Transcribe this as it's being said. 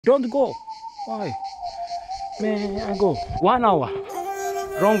Don't go. Why? Man, I go 1 hour.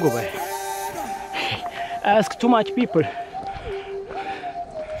 Wrong way. Ask too much people.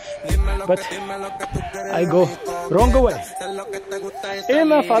 But I go wrong way.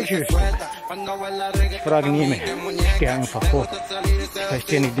 Immer falsch. Ich frage nie mehr. Ich gehe einfach vor. Ich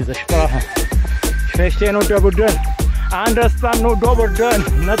verstehe nicht diese Sprache. Ich verstehe nur double done. I understand no double done.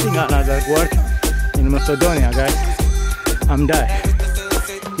 Nothing another word. In Macedonia, guys. I'm dying.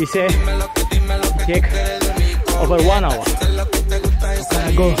 He said, take over 1 hour.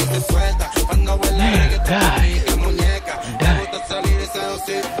 I go. Die.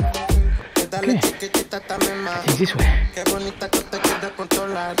 Okay. It's this way.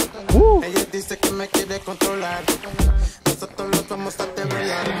 Woo.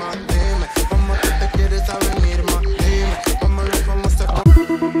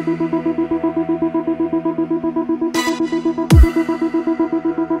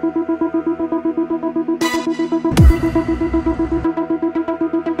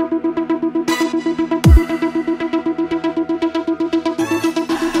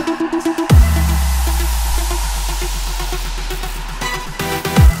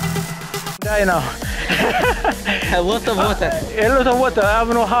 Die now. A lot of water. A lot of water. I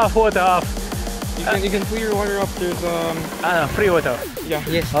have no half water. Half. You can fill your water up. There's Free water. Yeah.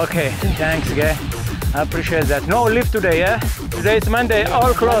 Yes. Okay. Thanks, guy. I appreciate that. No lift today, yeah? Today is Monday.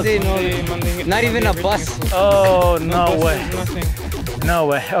 All closed. Monday, not even a bus. Oh no way. Nothing. No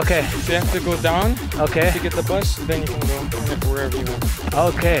way. Okay. So you have to go down. Okay. To get the bus, then you can go wherever you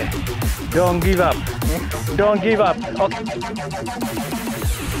want. Okay. Don't give up. Don't give up. Okay.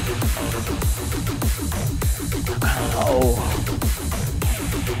 Oh.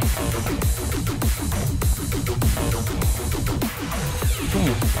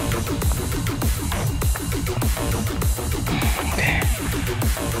 Okay.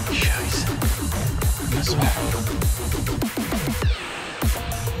 Scheiße. Das war.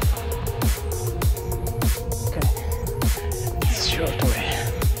 Okay. It's short way.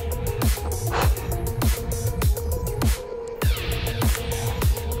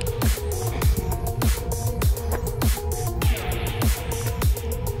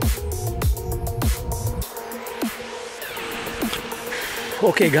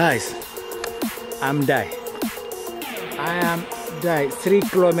 Okay guys, I'm die. I am die 3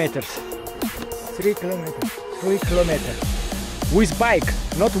 kilometers. 3 kilometers. 3 kilometers. With bike,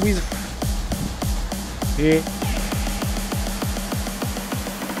 not with. Yeah.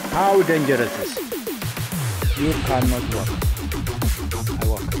 How dangerous is? You cannot walk. I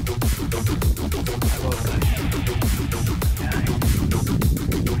walk. I walk.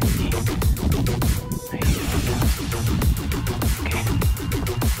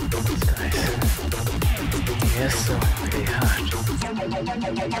 Yes, so very hard.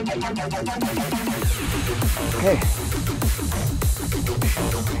 Okay.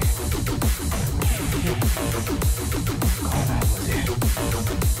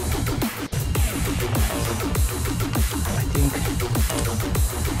 I think.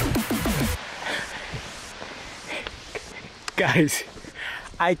 Guys,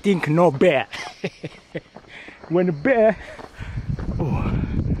 I think no bear. When a bear, oh,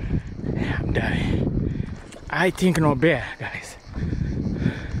 I'm dying. I think no bear, guys.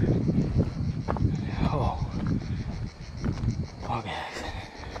 Oh, oh guys,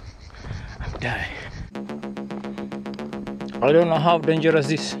 I'm dying. I don't know how dangerous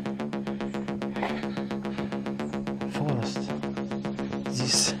this forest.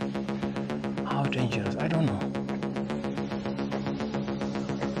 This, how dangerous? I don't know.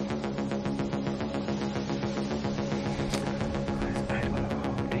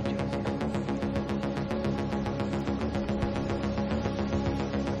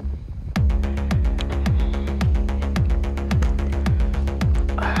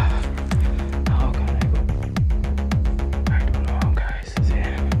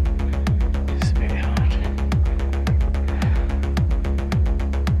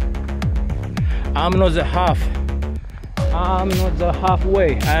 I'm not the half. I'm not the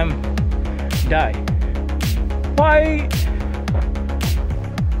halfway. I'm die. Why?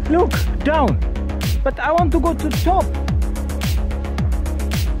 Look down. But I want to go to the top.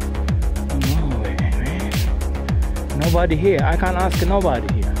 No way, man. Nobody here. I can't ask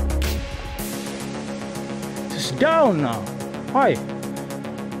nobody here. Just down now. Why?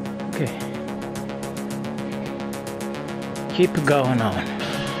 Okay. Keep going on. I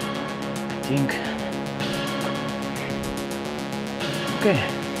think. Okay.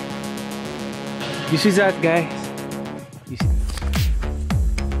 You see that, guys? You see?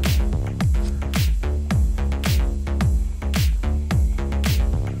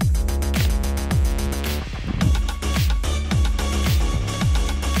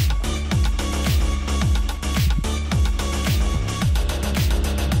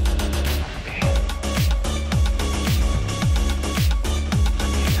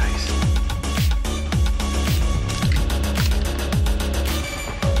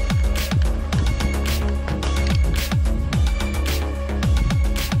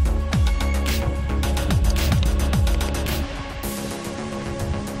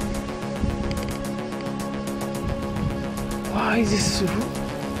 Why is this?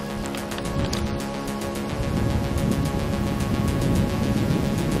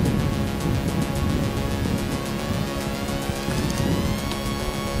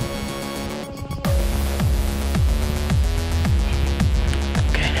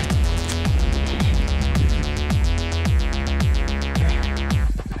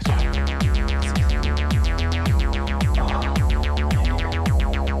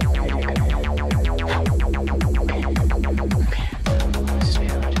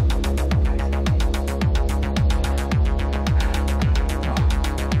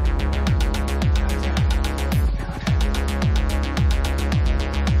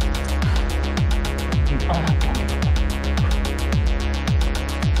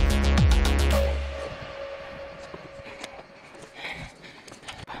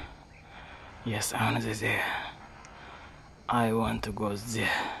 Yes, I want to go there. I want to go there.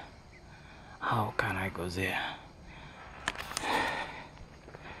 How can I go there?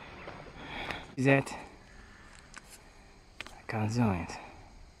 Is that? I can't do it.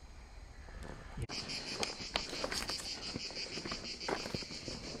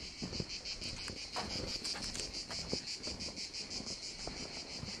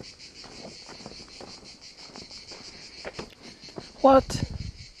 What?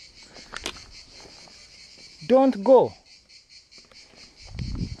 Don't go.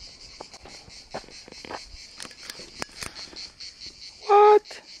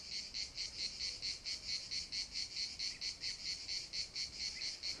 What?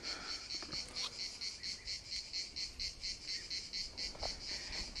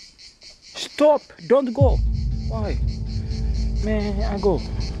 Stop! Don't go. Why? May I go?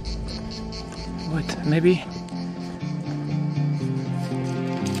 What? Maybe.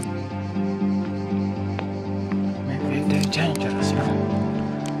 Dangerous, no?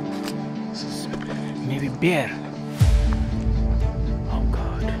 Maybe bear. Oh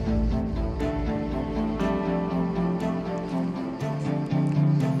God.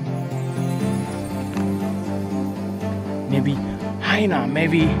 Maybe hyena,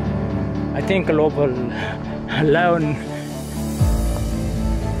 maybe I think a local lion.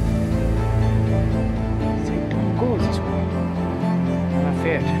 Don't go this way. I'm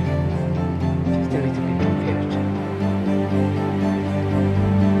afraid. Just a little bit afraid.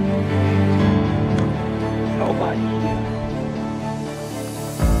 Nobody.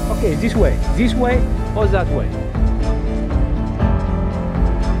 Okay, this way or that way?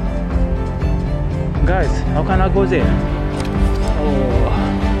 Guys, how can I go there? Oh.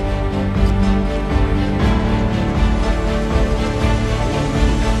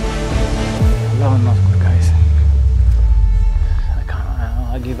 No, not good, guys. I can't.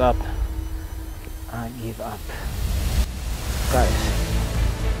 I give up. I give up, guys.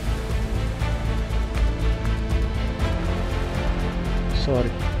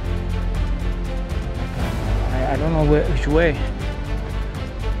 Sorry. I don't know which way.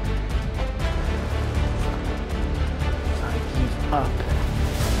 I give up.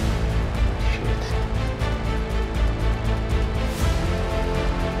 Shit.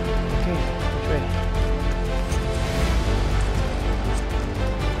 Okay, which way?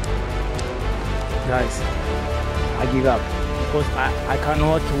 Guys, I give up because I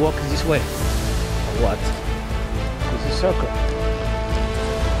cannot walk this way. What? It's a circle.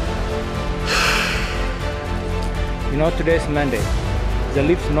 You know, today's Monday. The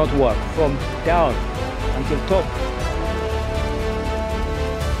lifts not work from down until top.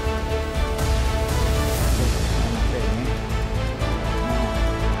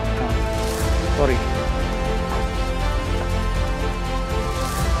 Sorry.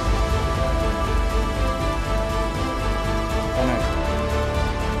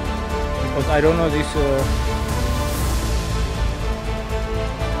 Because I don't know this.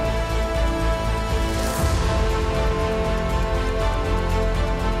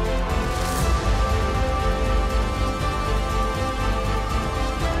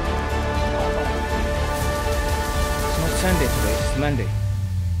 Sunday today, it's Monday.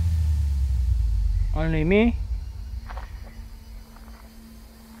 Only me.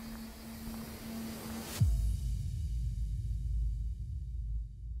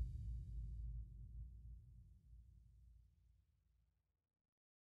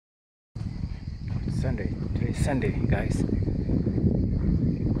 Sunday, today is Sunday, guys.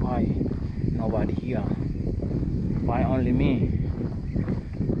 Why nobody here? Why only me?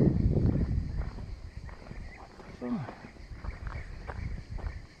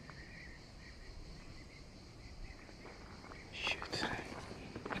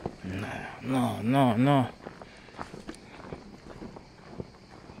 No.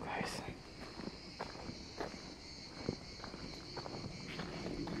 Guys.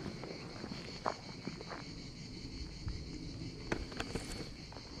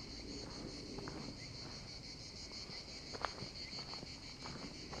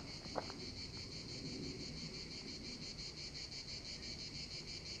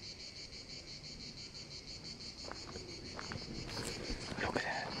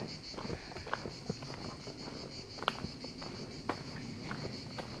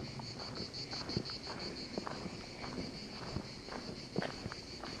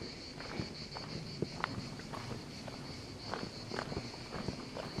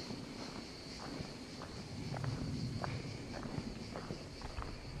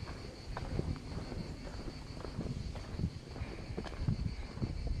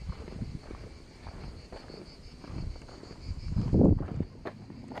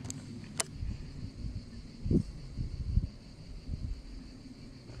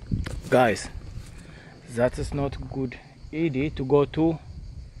 Guys, that is not good idea to go to.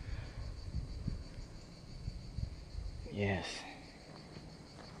 Yes.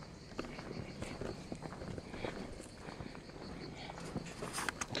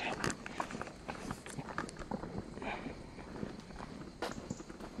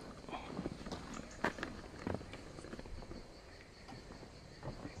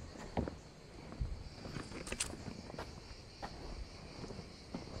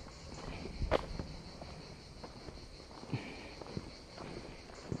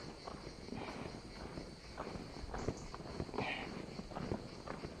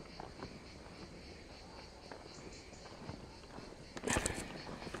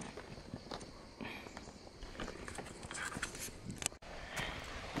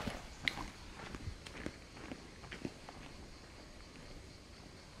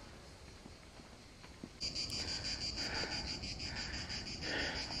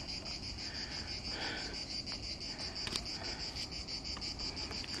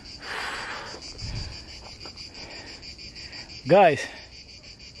 Guys,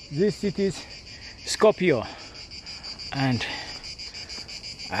 this city is Skopje, and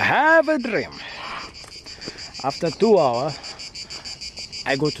I have a dream. After 2 hours,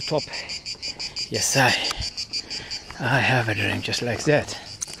 I go to top. Yes, I have a dream just like that.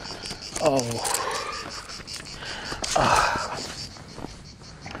 Oh,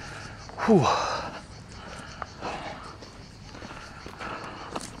 Whew.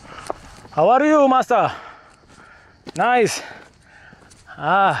 How are you, master? Nice.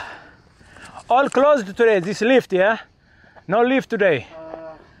 All closed today, this lift, yeah? No lift today.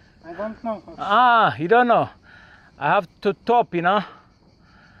 I don't know. You don't know. I have to top, you know?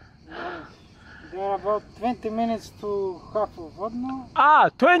 There are about 20 minutes to half of what now?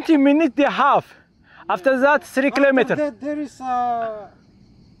 20 minutes and a half. After that, 3 kilometers. There is a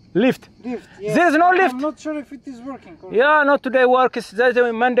lift. Yes. There is no lift. I'm not sure if it is working. Yeah, not today work.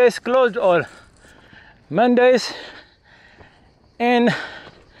 Monday is closed all. Mondays in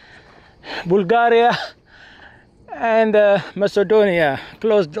Bulgaria and Macedonia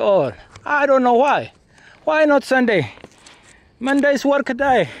closed all. I don't know why. Why not Sunday? Monday is work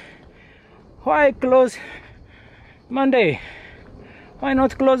day. Why close Monday? Why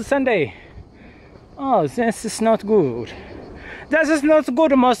not close Sunday? Oh, this is not good. This is not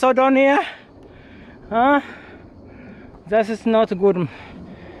good, Macedonia. Huh? This is not good,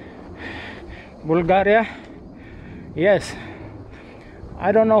 Bulgaria. Yes.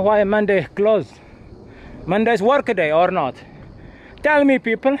 I don't know why Monday closed. Monday is work day or not? Tell me,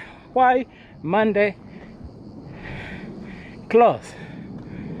 people, why Monday closed?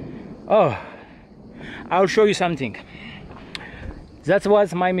 Oh, I'll show you something. That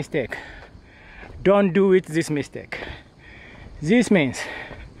was my mistake. Don't do it, this mistake. This means,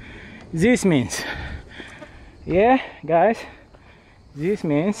 yeah, guys, this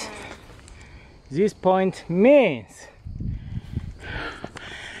means, this point means,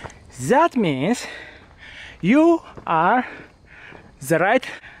 that means you are the right.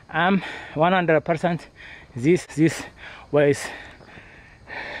 I'm 100% this way is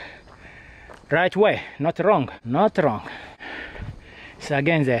right way, not wrong. So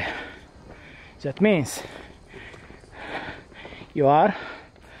again there, that means you are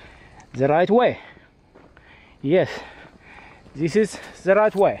the right way. Yes, this is the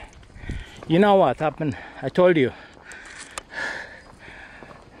right way. You know what happened? I told you.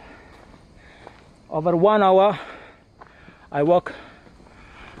 Over 1 hour I walk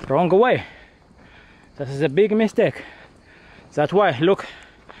wrong way. That is a big mistake. That's why, look.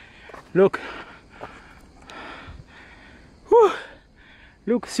 Whew.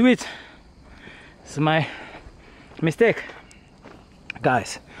 Look, sweet. It's my mistake,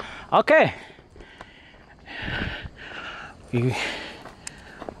 guys. Okay, we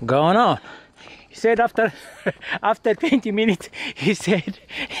going on. He said after 20 minutes, he said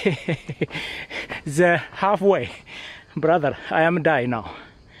the halfway. Brother, I am die now.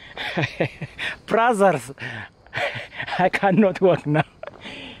 Brothers, I cannot walk now.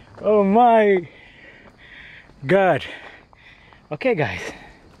 Oh my God. Okay, guys.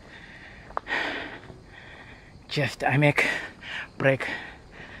 Just I make break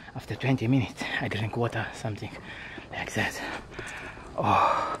after 20 minutes. I drink water, something like that.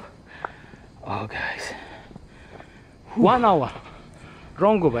 Oh, guys. 1 hour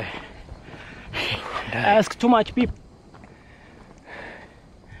wrong way. Ask too much people.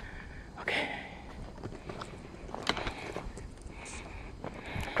 Okay.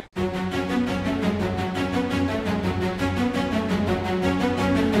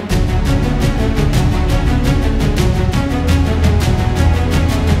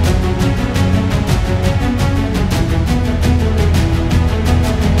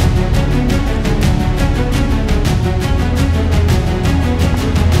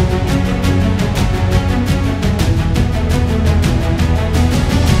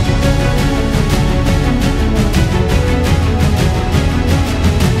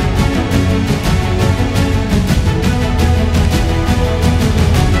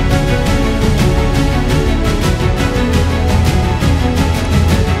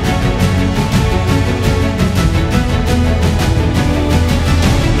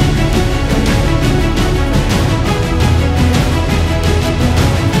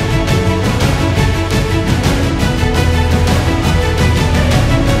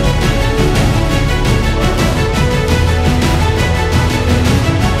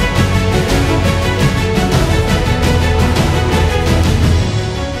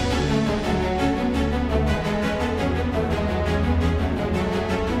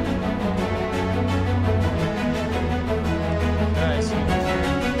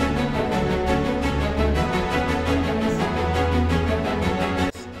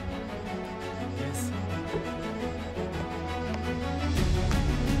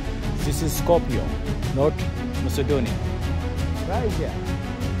 This is Skopje, North Macedonia. Right here.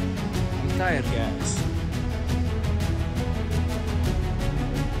 I'm tired, guys.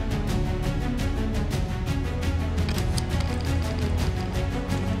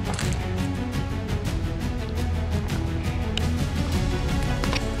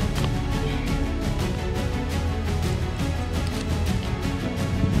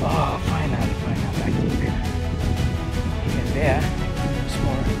 Oh, finally, I think even there,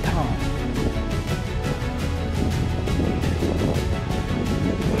 smaller town.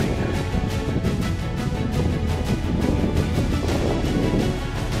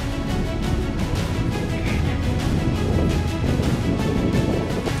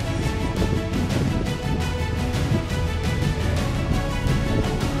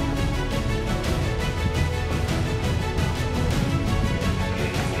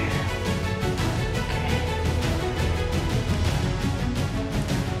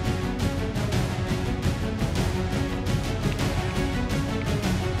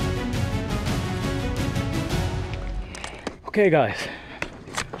 Okay guys,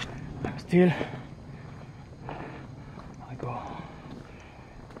 I go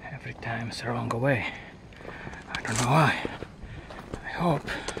every time it's the wrong way. I don't know why. I hope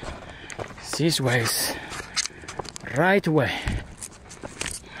this way is right way.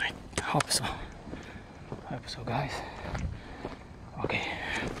 I hope so guys. Okay.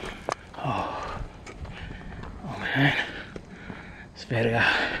 Oh man, it's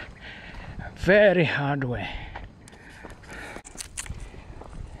very hard way.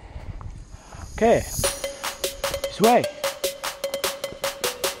 Okay, this way.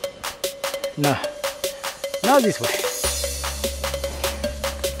 No, not this way.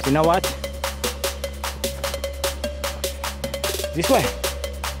 You know what? This way.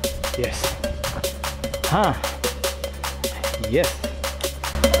 Yes. Huh? Yes.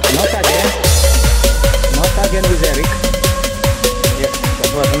 Not again with Eric. Yes,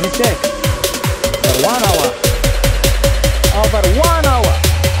 that was a mistake. For 1 hour. Over 1 hour.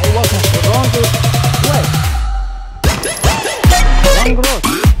 I was on the wrong way. Wrong road.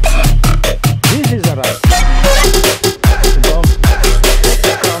 This is the right. Go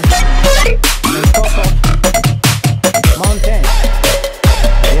come and top of mountain.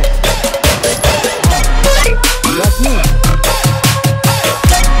 Yes. Oh. That's me.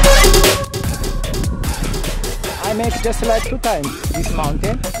 I make just like 2 times this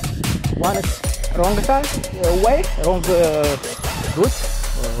mountain. One is wrong side, way, wrong route.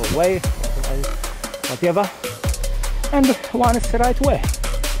 Way, whatever, and one is the right way.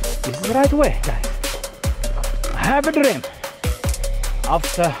 This is the right way, guys. I have a dream.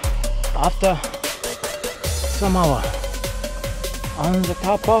 After some hour on the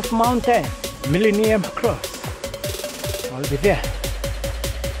top of mountain, Millennium Cross. I'll be there.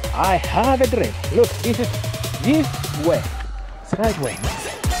 I have a dream. Look, this is this way. It's the right way.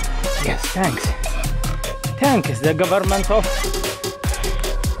 Yes, thanks. Thanks the government of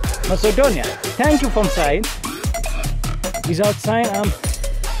Macedonia. Thank you from sign. Without sign,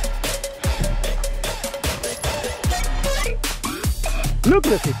 look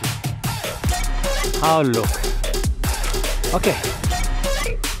the city. How look. Okay.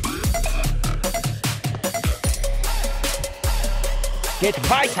 Get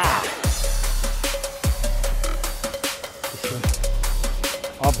weiter.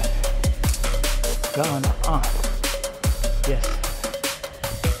 Open. Going on. Yes.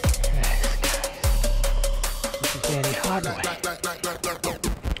 Very hard way.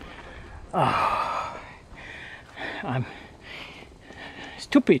 Oh, I'm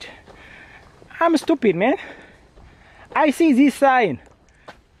stupid. I'm stupid, man. I see this sign.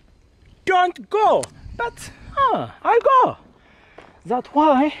 Don't go, but I'll go. That's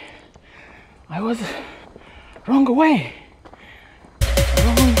why I was wrong way.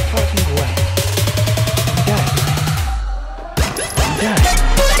 Wrong fucking way.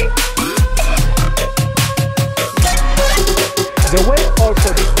 The way also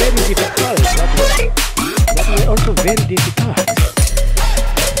is very difficult, that way also very difficult.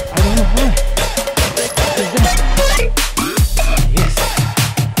 I don't know why. What is that? Yes.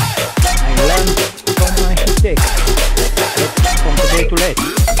 I learned from my mistakes. From today to late.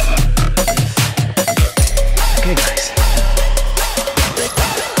 Okay guys.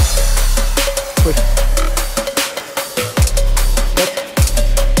 Good. But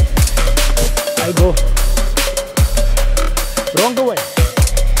I go wrong way.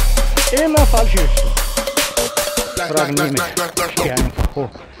 Immer falsche Richtung. Frag nie mehr. Ich gehe einfach hoch.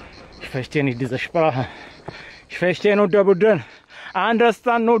 Ich verstehe nicht diese Sprache. Ich verstehe nur double done. I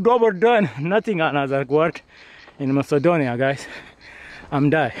understand no double done. Nothing another word in Macedonia, guys. I'm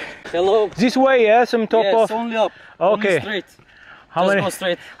dying. Hello. This way, yeah, some top Yes, off. only up. Okay. Only straight. How Just many? go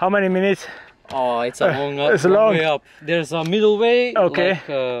straight. How many minutes? Oh, it's a long, it's long long way up. There's a middle way. Okay. Like,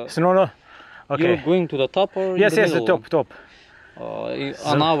 It's no. Okay. You're going to the top or Yes, in the yes, the middle? top.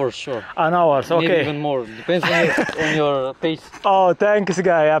 An hour, sure. An hour, okay. Maybe even more. Depends on your pace. Oh, thanks,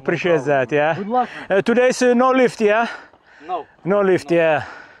 guy. I appreciate that. Yeah. Good luck. Today's no lift, yeah. No. No lift, yeah.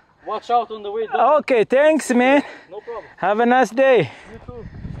 Watch out on the way down. Okay, thanks, man. No problem. Have a nice day. You too.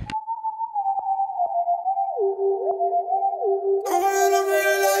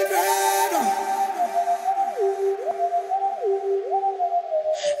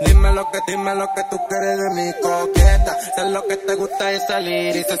 Dime lo que tú quieres de mi coqueta. Sé lo que te gusta es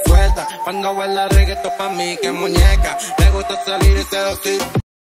salir y se suelta. Cuando baila reggaetón pa' mí que muñeca. Me gusta salir y seducir.